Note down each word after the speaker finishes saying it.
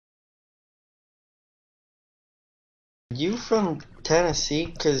You from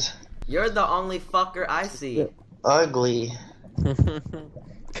Tennessee? Cause You're the only fucker I see. ugly.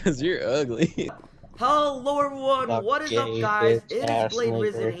 Cause you're ugly. Hello everyone, Fuck what is up gay guys? bitch It is ass Blade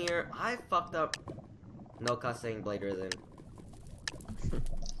Risen nigger. here. I fucked up. No cussing, Blade Risen.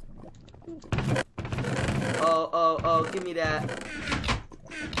 Oh, give me that.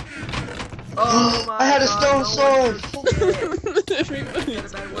 Oh my I had a god, stone no sword. Everybody's Said a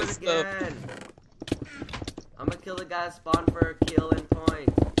bad word messed up. again. I'm gonna kill the guy spawn for a kill and point.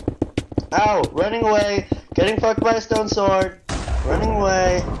 Ow! Running away. Getting fucked by a stone sword. Running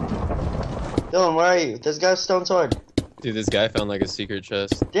away. Dylan, where are you? This guy's stone sword. Dude, this guy found like a secret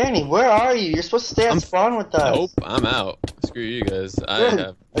chest. Danny, where are you? You're supposed to stay at spawn with us. Nope, I'm out. Screw you guys. I Dude,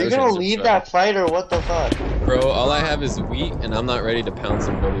 have. are you no gonna chance of leave surviving. that fight or what the fuck? Bro, all I have is wheat, and I'm not ready to pound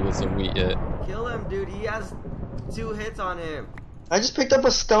somebody with some wheat yet. Kill him, dude. He has 2 hits on him. I just picked up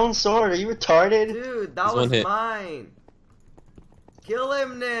a stone sword. Are you retarded? Dude, that Just was one hit. mine. Kill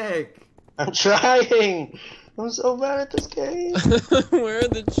him, Nick. I'm trying. I'm so bad at this game. Where are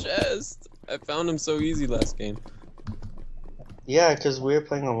the chests? I found them so easy last game. Yeah, because we were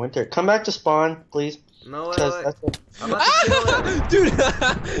playing on winter. Come back to spawn, please. No, wait, 'Cause wait. that's what... I'm about to kill him. Dude,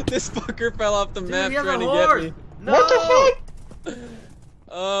 this fucker fell off the Dude, map he has trying a to horse. get me. No. What the fuck?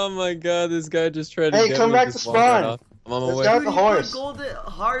 Oh my god, this guy just tried to Hey, get come me. back just to walked right spawn. off. I'm on my Let's way. go. Dude, the you put horse. golden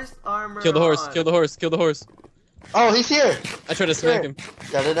horse armor Kill the horse, on. kill the horse, kill the horse. Oh, he's here. I tried to smack him.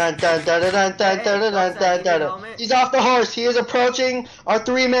 He's off the horse. He is approaching our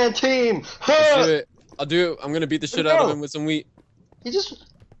 3-man team. Let's do it. I'll do it. I'm gonna beat the shit out of him with some wheat. He just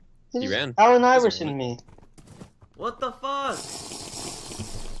ran. Allen Doesn't Iverson run. me. What the fuck?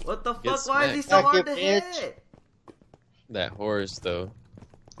 What the Get fuck? Why is he smacked. so hard to Back it, hit? That horse, though.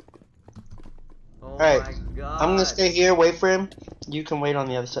 Oh Alright, my god. I'm gonna stay here, wait for him. You can wait on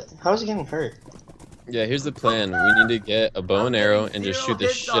the other side. How is he getting hurt? Yeah, here's the plan. We need to get a bow and arrow and just shoot the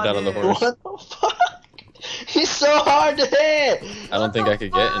Hits shit on out of the him. horse. What the fuck? He's so hard to hit. I don't think I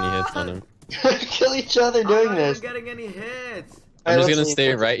could get any hits on him. Kill each other I'm doing not this. even getting any hits. I'm Alright, just let's gonna leave.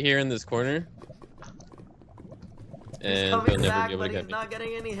 stay right here in this corner. He's And he'll coming never back, be able but to he's get me. not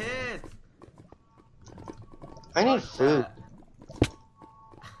getting any hits. I need Fuck food. that.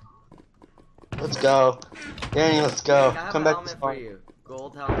 Let's go. Danny, let's go. Nick, I have Come a back to helmet for spawn. you.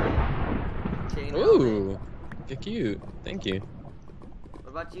 Gold helmet. Chain helmet. Ooh, you're cute. Thank you. What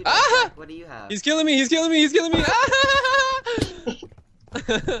about you? Ah! Nick? What do you have? He's killing me. He's killing me. He's killing me.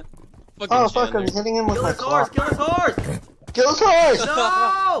 Fucking Oh fuck, Chandler. I'm hitting him with Kill my his horse! claw. Kill his horse! Kill his horse!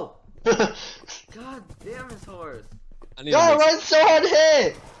 No! God damn his horse! I need God, to why make is it so hard to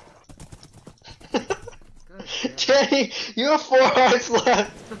hit? God damn. Danny, you have 4 hearts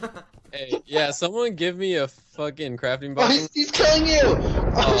left. Hey, yeah, someone give me a fucking crafting Oh, box. he's killing you!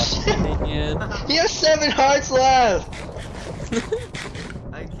 Oh, Oh, shit! man. He has 7 hearts left!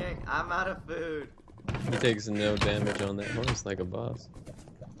 I can't. I'm out of food. He takes no damage on that horse like a boss.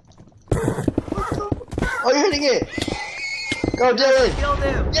 Oh, you're hitting it! Go, Dylan! Killed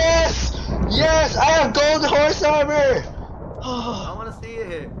him! Yes! Yes! I have gold horse armor! I Oh, want to see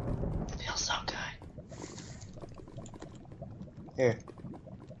it. feels so good. Here.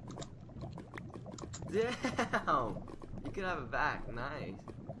 Damn! You can have it back. Nice.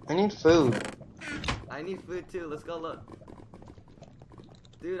 I need food. I need food too. Let's go look.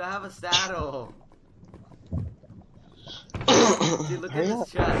 Dude, I have a saddle. Dude, look at Hurry this up.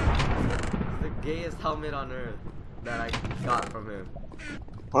 chest. It's the gayest helmet on earth that I got from him.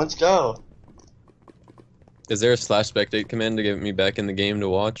 Let's go. Is there a /spectate command to get me back in the game to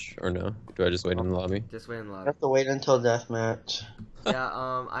watch, or no? Do I just wait in the lobby? Just wait in I love. have to wait until deathmatch. Yeah,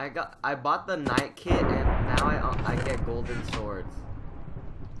 I bought the night kit and now I get golden swords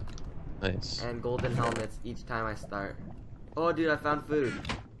Nice. and golden helmets each time I start. Oh, dude, I found food.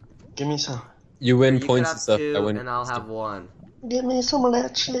 Give me some. You win You could points have and stuff. 2 I win. and I'll have 1. Give me some of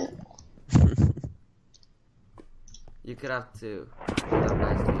that shit. You could have 2. That's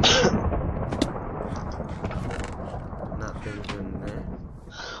nice to you. Nothing's in there.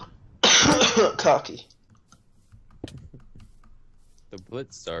 Cocky. The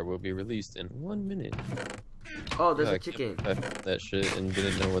Blitz Star will be released in 1 minute. Oh, there's Yeah, a I can't chicken. believe I found that shit and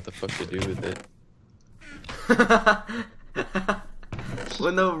didn't know what the fuck to do with it.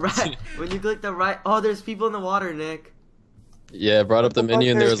 When you click the right, oh, there's people in the water, Nick. Yeah, I brought up the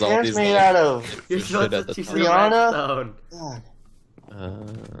menu and there was all Hands these made like, out of. You're shit supposed at to the choose top. the Rihanna? redstone. God.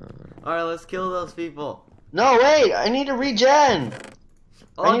 Alright, let's kill those people. No, wait! I need to regen!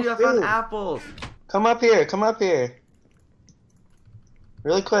 Oh, need dude, I found food. apples. Come up here, come up here.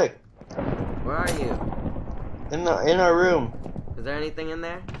 Really quick. Where are you? In our room. Is there anything in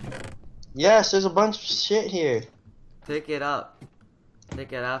there? Yes, there's a bunch of shit here. Pick it up.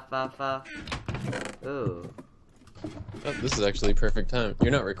 Pick it up, Ooh. Oh, this is actually perfect time.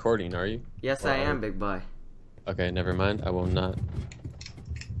 You're not recording, are you? Yes, I am, big boy. Okay, never mind. I will not.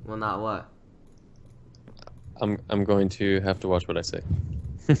 Well, not what? I'm going to have to watch what I say.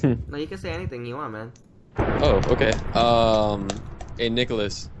 No, you can say anything you want, man. Oh, okay. Hey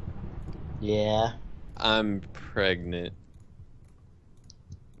Nicholas, Yeah. I'm pregnant.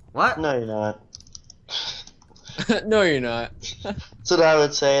 What? No, you're not. No, you're not. That's what I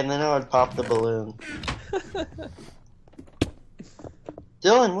would say, and then I would pop the balloon.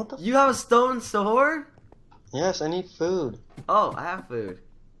 Dylan, what the? You have a stone sword? Yes, I need food. Oh, I have food.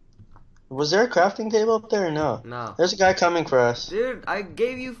 Was there a crafting table up there or no? No. There's a guy coming for us. Dude, I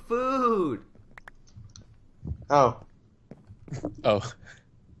gave you food. Oh. Oh,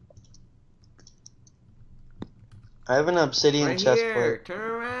 I have an obsidian Right chest here. plate. Turn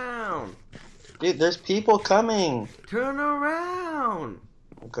around. Dude, there's people coming. Turn around.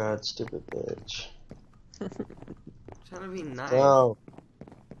 Oh god, stupid bitch. Trying to be nice. Go.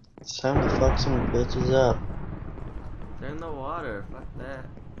 It's time to fuck some bitches up. They're in the water. Fuck that.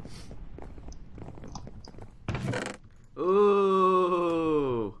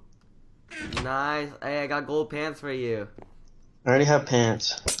 Ooh. Nice. Hey, I got gold pants for you. I already have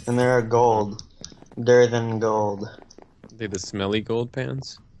pants, and they are gold. They're than gold. are they the smelly gold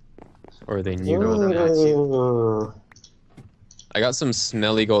pants? Or are they new gold Ooh. pants? Ooh. I got some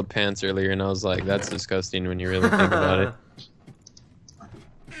smelly gold pants earlier, and I was like, that's disgusting when you really think about it.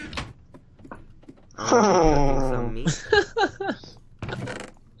 Some meat.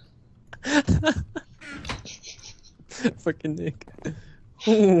 Fucking Nick.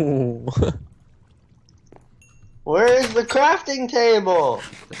 Ooh. Where is the crafting table?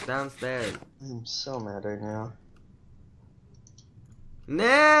 It's downstairs. I'm so mad right now.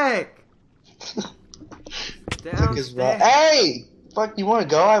 Nick! Took his Downstairs. Hey! Fuck, you wanna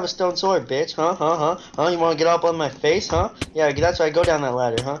go? I have a stone sword, bitch. Huh? You wanna get up on my face, huh? Yeah, that's why I go down that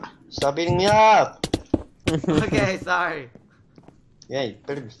ladder, huh? Stop beating me up! Okay, sorry. Yeah, you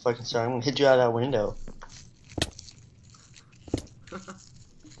better be fucking sorry. I'm gonna hit you out of that window.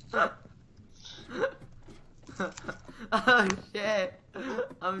 Oh shit.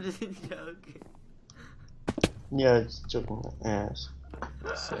 I'm just joking. Yeah, it's joking my ass.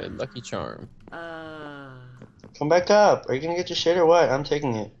 Said Lucky Charm. Come back up. Are you gonna get your shit or what? I'm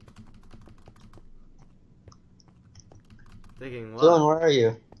taking it. Thinking what? Dylan, where are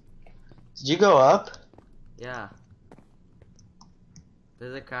you? Did you go up? Yeah.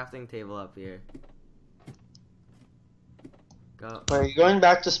 There's a crafting table up here. Go. Wait, are you going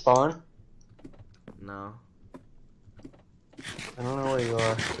back to spawn? No. I don't know where you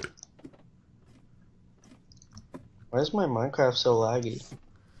are. Why is my Minecraft so laggy?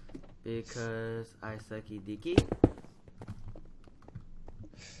 Because I sucky dicky.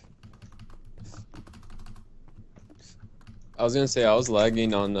 I was gonna say I was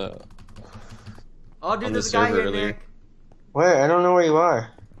lagging on the Oh, dude, On there's the a guy server here, earlier. Nick. Where? I don't know where you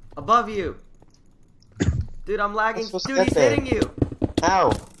are. Above you. Dude, I'm lagging. Let's Dude, get he's there. hitting you.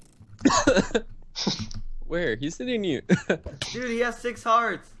 Ow! Where? He's hitting you. Dude, he has 6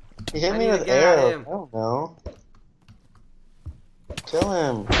 hearts. He hit I me need to with get at arrows. him. I don't know. Kill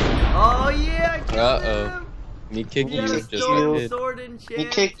him. Oh, yeah, I killed Uh-oh. him. Me kick He you had a just stone like sword He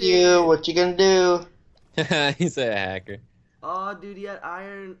enchanted. kicked you. What you gonna do? did. He's a hacker. Oh, dude, he had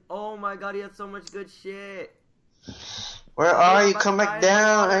iron. Oh my god, he had so much good shit. Where I'm are you? about Come to back die in the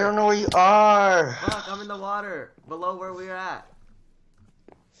down. I water. don't know where you are. Fuck, I'm in the water. Below where we were at.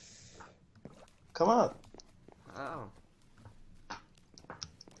 Come up. Oh.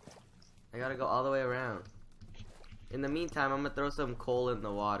 I gotta go all the way around. In the meantime, I'm gonna throw some coal in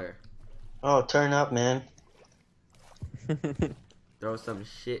the water. Oh, turn up, man. Throw some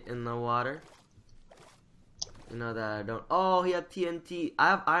shit in the water. You know that I don't. Oh, he had TNT. I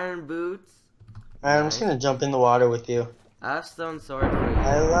have iron boots. Alright, I'm just gonna jump in the water with you. I have stone sword for you.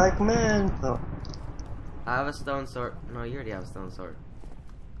 I like men. Oh, I have a stone sword. No, you already have a stone sword.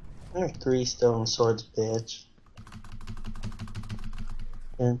 I have 3 stone swords, bitch.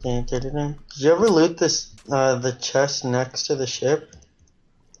 Dun, dun, dun, dun, dun. Did you ever loot this, the chest next to the ship?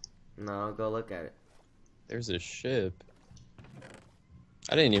 No, go look at it. There's a ship.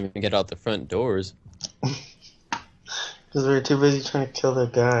 I didn't even get out the front doors. Because we were too busy trying to kill the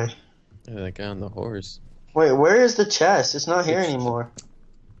guy. Yeah, that guy on the horse. Wait, where is the chest? It's not here anymore.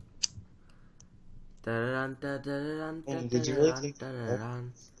 Hey, did you really take that?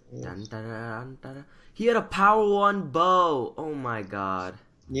 He had a power 1 bow. Oh my god.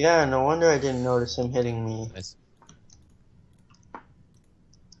 Yeah, no wonder I didn't notice him hitting me. Nice.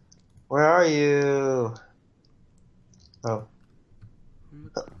 Where are you? Oh.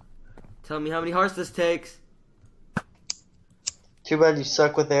 Tell me how many hearts this takes. Too bad you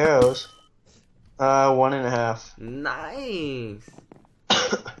suck with arrows. 1.5. Nice.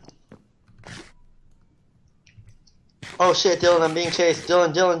 Oh shit, Dylan, I'm being chased.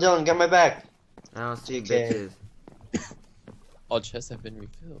 Dylan, get my back. I don't see TK. bitches. All chests have been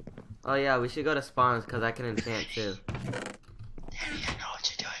refilled. Oh yeah, we should go to spawns because I can enchant too. Danny, I know what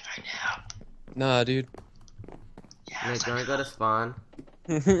you're doing right now. Nah, dude. Yes, Nick, do you want to go to spawn?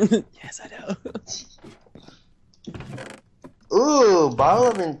 Yes, I know. Ooh, bottle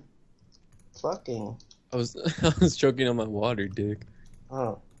of in... fucking. I was choking on my water, dick.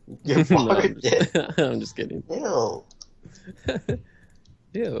 Oh. Your No, water I'm just- did. I'm just kidding. Ew.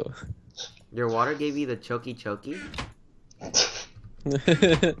 Ew. Your water gave you the chokey.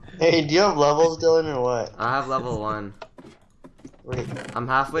 Hey, do you have levels, Dylan, or what? I have level 1. Wait, I'm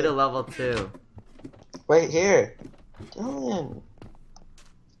halfway to level 2. right here. Dylan.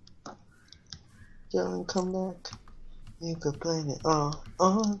 Dylan, come back. You could blame it all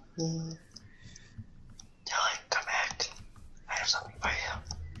on me. Dylan, come back. I have something for you.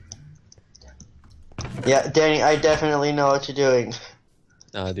 Yeah, Danny, I definitely know what you're doing.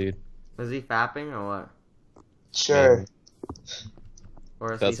 Nah, dude. Is he fapping or what? Sure.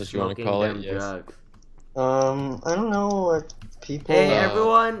 Or is That's he what you wanna smoking call it, them yes. drugs? I don't know what people. Hey Uh,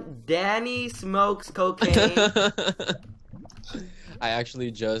 everyone, Danny smokes cocaine. I actually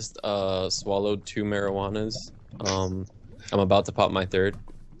just swallowed 2 marijuanas. I'm about to pop my 3rd.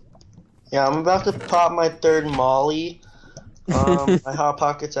 Yeah, I'm about to pop my 3rd Molly. My Hot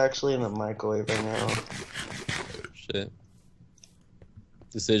Pocket's actually in the microwave right now. Shit.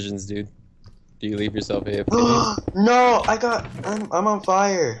 Decisions, dude. Do you leave yourself AFK? No, I'm on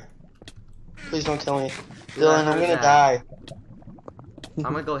fire. Please don't kill me. Dude, Dylan, I I'm heard gonna that. die. I'm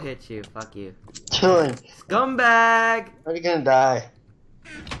gonna go hit you. Fuck you. Dylan, Scumbag! I'm already gonna die.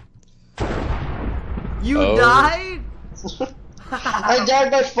 You Oh. died? I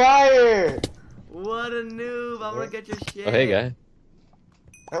died by fire! What a noob. I'm gonna get your shit. Oh, hey, guy.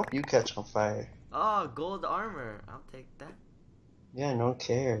 I hope you catch on fire. Oh, gold armor. I'll take that. Yeah, no one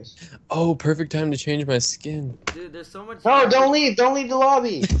cares. Oh, perfect time to change my skin. Dude, there's so much. No, don't leave the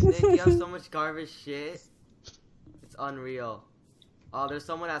lobby! Nick, you have so much garbage shit. It's unreal. Oh, there's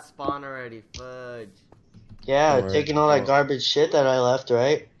someone at spawn already. Fudge. Yeah, Don't worry. taking all that garbage shit that I left,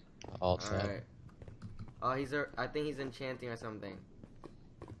 right? Alt tab. Alright. Oh, I think he's enchanting or something.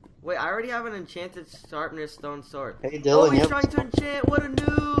 Wait, I already have an enchanted sharpness stone sword. Hey, Oh, Dylan, he's yep. trying to enchant. What a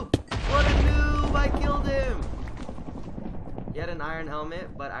noob! What a noob! I killed him. He had an iron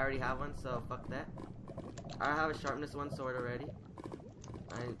helmet, but I already have one, so fuck that. I have a sharpness 1 sword already.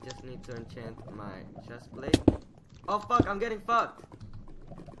 I just need to enchant my chest plate. Oh fuck! I'm getting fucked.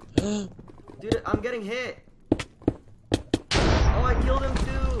 Dude, I'm getting hit. Oh, I killed him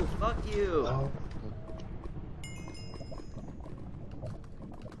too. Fuck you.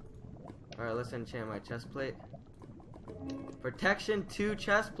 Alright, let's enchant my chest plate. Protection 2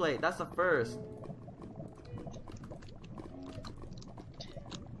 chest plate. That's a first.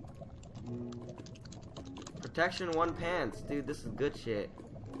 Protection 1 pants. Dude, this is good shit.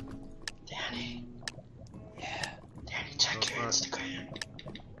 Danny. Yeah. Danny, check Oh, your fuck. Instagram.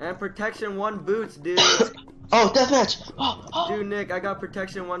 And protection 1 boots, dude. Oh, deathmatch! Oh. Dude, Nick, I got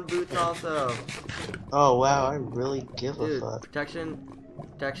protection 1 boots also. Oh, wow, I really give a Dude, fuck. protection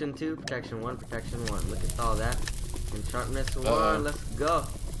 2, protection 1, protection 1. Look at all that. And sharpness 1, Uh-oh. let's go.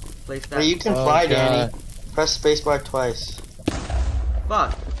 Place that. Hey, you can Oh, fly, God. Danny. Press spacebar twice.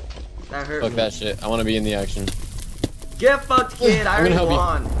 Fuck. That hurt Fuck me. that shit. I want to be in the action. Get fucked, kid. I I'm already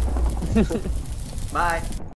gonna help won. Bye.